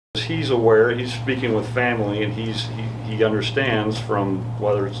he's aware, he's speaking with family, and he understands from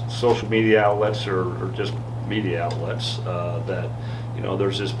whether it's social media outlets or just media outlets that, you know,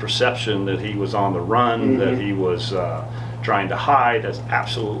 there's this perception that he was on the run, that he was trying to hide. That's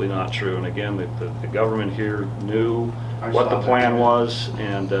absolutely not true. And again, the government here knew what the plan was,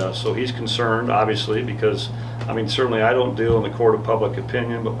 and so he's concerned, obviously, because, I mean, certainly I don't deal in the court of public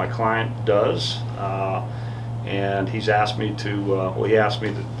opinion, but my client does. And he's asked me to, well, he asked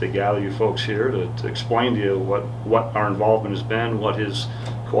me to gather you folks here to explain to you what our involvement has been, what his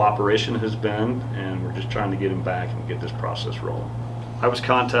cooperation has been, and we're just trying to get him back and get this process rolling. I was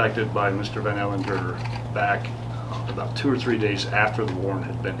contacted by Mr. Van Ehlinger back about 2 or 3 days after the warrant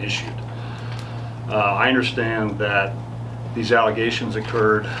had been issued. I understand that these allegations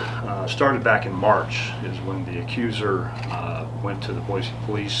occurred, started back in March, is when the accuser went to the Boise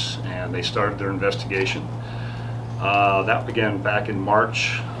police and they started their investigation. That began back in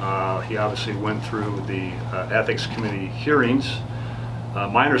March. He obviously went through the ethics committee hearings.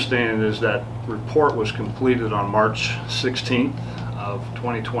 My understanding is that report was completed on March 16th of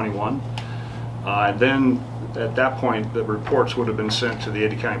 2021. And then at that point, the reports would have been sent to the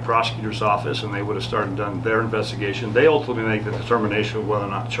Ada County Prosecutor's Office, and they would have started done their investigation. They ultimately make the determination of whether or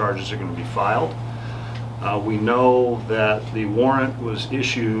not charges are going to be filed. We know that the warrant was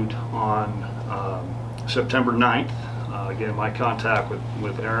issued on September 9th. Again, my contact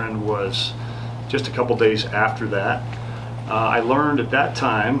with Aaron was just a couple days after that. I learned at that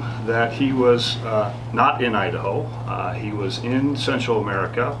time that he was not in Idaho. He was in Central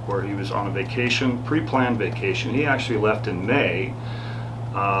America, where he was on a vacation, pre-planned vacation. He actually left in May,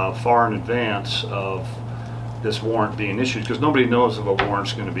 far in advance of this warrant being issued, because nobody knows if a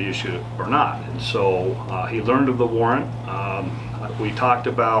warrant's going to be issued or not. And so he learned of the warrant. We talked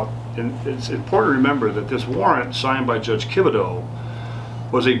about, and it's important to remember that this warrant signed by Judge Thibodeau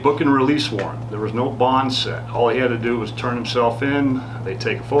was a book and release warrant. There was no bond set. All he had to do was turn himself in, they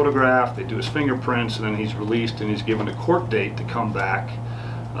take a photograph, they do his fingerprints, and then he's released and he's given a court date to come back,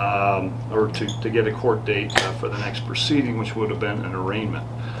 or to get a court date for the next proceeding, which would have been an arraignment.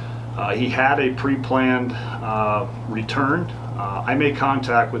 He had a pre-planned return. I made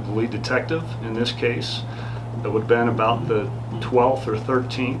contact with the lead detective in this case. That would have been about the 12th or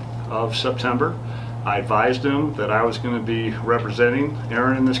 13th of September. I advised him that I was going to be representing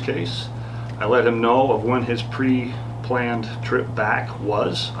Aaron in this case. I let him know of when his pre-planned trip back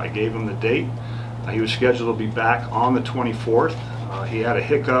was. I gave him the date. He was scheduled to be back on the 24th. He had a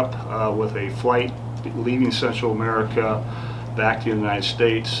hiccup with a flight leaving Central America back to the United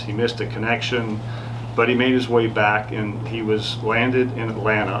States. He missed a connection, but he made his way back, and he was landed in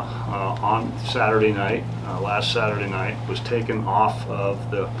Atlanta on Saturday night, last Saturday night, was taken off of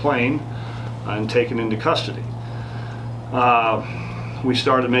the plane and taken into custody. We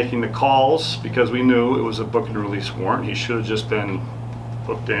started making the calls because we knew it was a book and release warrant. He should have just been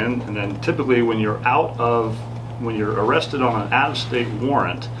booked in, and then typically when you're arrested on an out-of-state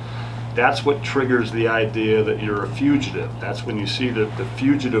warrant, that's what triggers the idea that you're a fugitive. That's when you see the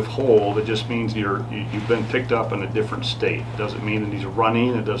fugitive hold. It just means you've been picked up in a different state. It doesn't mean that he's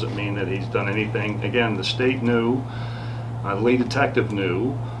running. It doesn't mean that he's done anything. Again, the state knew, the lead detective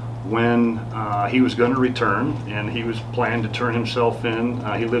knew when he was going to return, and he was planning to turn himself in.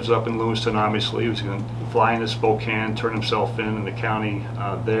 He lives up in Lewiston, obviously. He was going to fly into Spokane, turn himself in the county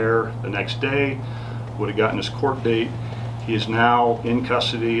there the next day, would have gotten his court date. He is now in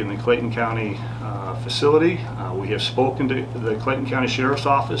custody in the Clayton County facility. We have spoken to the Clayton County Sheriff's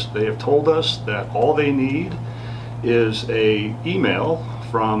Office. They have told us that all they need is an email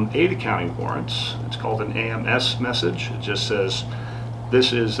from Ada County Warrants. It's called an AMS message. It just says,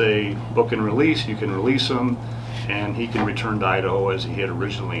 this is a book and release, you can release him, and he can return to Idaho as he had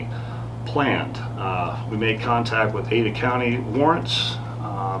originally planned. We made contact with Ada County Warrants.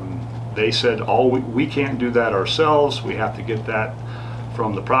 They said, we can't do that ourselves, we have to get that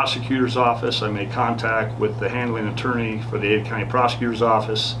from the prosecutor's office. I made contact with the handling attorney for the Ada County Prosecutor's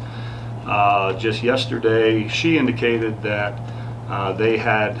Office. Just yesterday, she indicated that they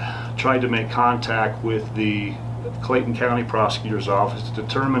had tried to make contact with the Clayton County Prosecutor's Office to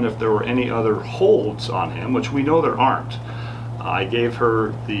determine if there were any other holds on him, which we know there aren't. I gave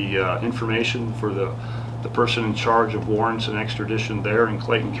her the information for the person in charge of warrants and extradition there in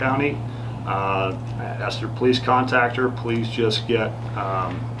Clayton County. I asked her, please contact her, please just get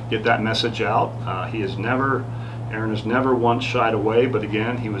that message out. Aaron has never once shied away, but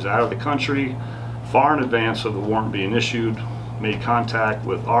again, he was out of the country far in advance of the warrant being issued, made contact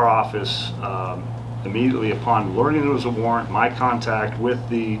with our office immediately upon learning there was a warrant. My contact with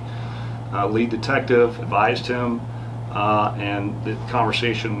the lead detective advised him and the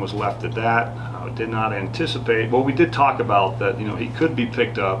conversation was left at that. Did not anticipate, well, we did talk about that, you know, he could be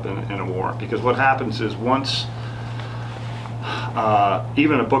picked up in a warrant, because what happens is once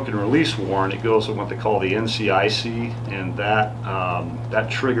even a book and release warrant, it goes to what they call the NCIC, and that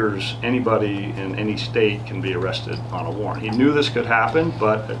triggers anybody in any state can be arrested on a warrant. He knew this could happen,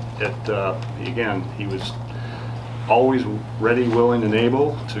 but again, he was always ready, willing, and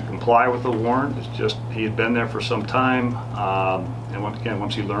able to comply with the warrant. It's just he had been there for some time, and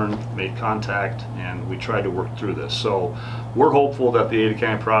once he learned, made contact, and we tried to work through this. So we're hopeful that the Ada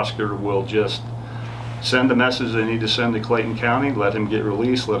County prosecutor will just send the message they need to send to Clayton County, let him get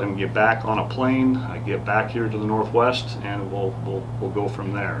released, let him get back on a plane, get back here to the Northwest, and we'll go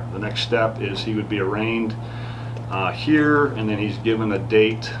from there. The next step is he would be arraigned here, and then he's given a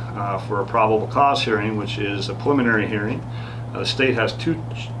date for a probable cause hearing, which is a preliminary hearing. The state has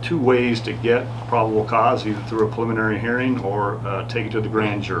two ways to get probable cause, either through a preliminary hearing or take it to the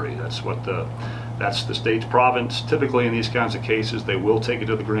grand jury. That's the state's province. Typically in these kinds of cases, they will take it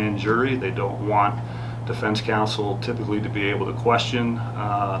to the grand jury. They don't want defense counsel typically to be able to question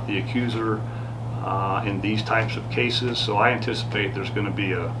the accuser in these types of cases. So I anticipate there's going to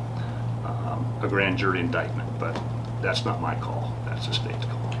be a grand jury indictment, but that's not my call. That's the state's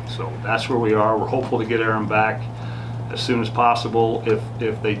call. So that's where we are. We're hopeful to get Aaron back as soon as possible.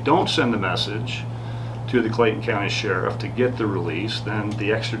 If they don't send the message to the Clayton County Sheriff to get the release, then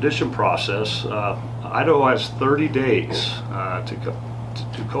the extradition process, Idaho has 30 days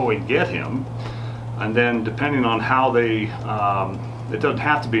to go and get him, and then depending on how they, it doesn't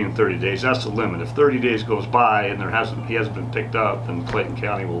have to be in 30 days, that's the limit. If 30 days goes by and he hasn't been picked up, then Clayton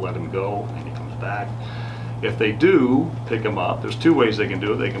County will let him go and he comes back. If they do pick him up, there's two ways they can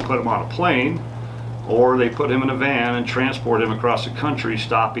do it. They can put him on a plane, or they put him in a van and transport him across the country,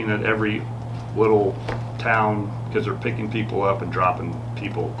 stopping at every little town, because they're picking people up and dropping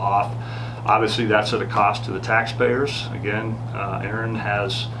people off. Obviously that's at a cost to the taxpayers. Again, Aaron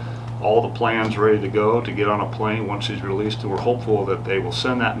has all the plans ready to go to get on a plane once he's released, and we're hopeful that they will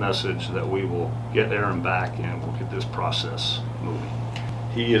send that message, that we will get Aaron back and we'll get this process moving.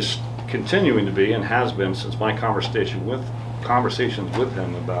 He is continuing to be, and has been since my conversations with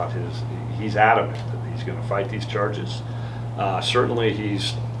him about he's adamant that he's going to fight these charges. Certainly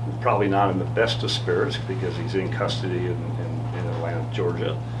he's probably not in the best of spirits because he's in custody in Atlanta,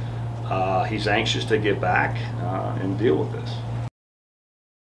 Georgia. He's anxious to get back and deal with this.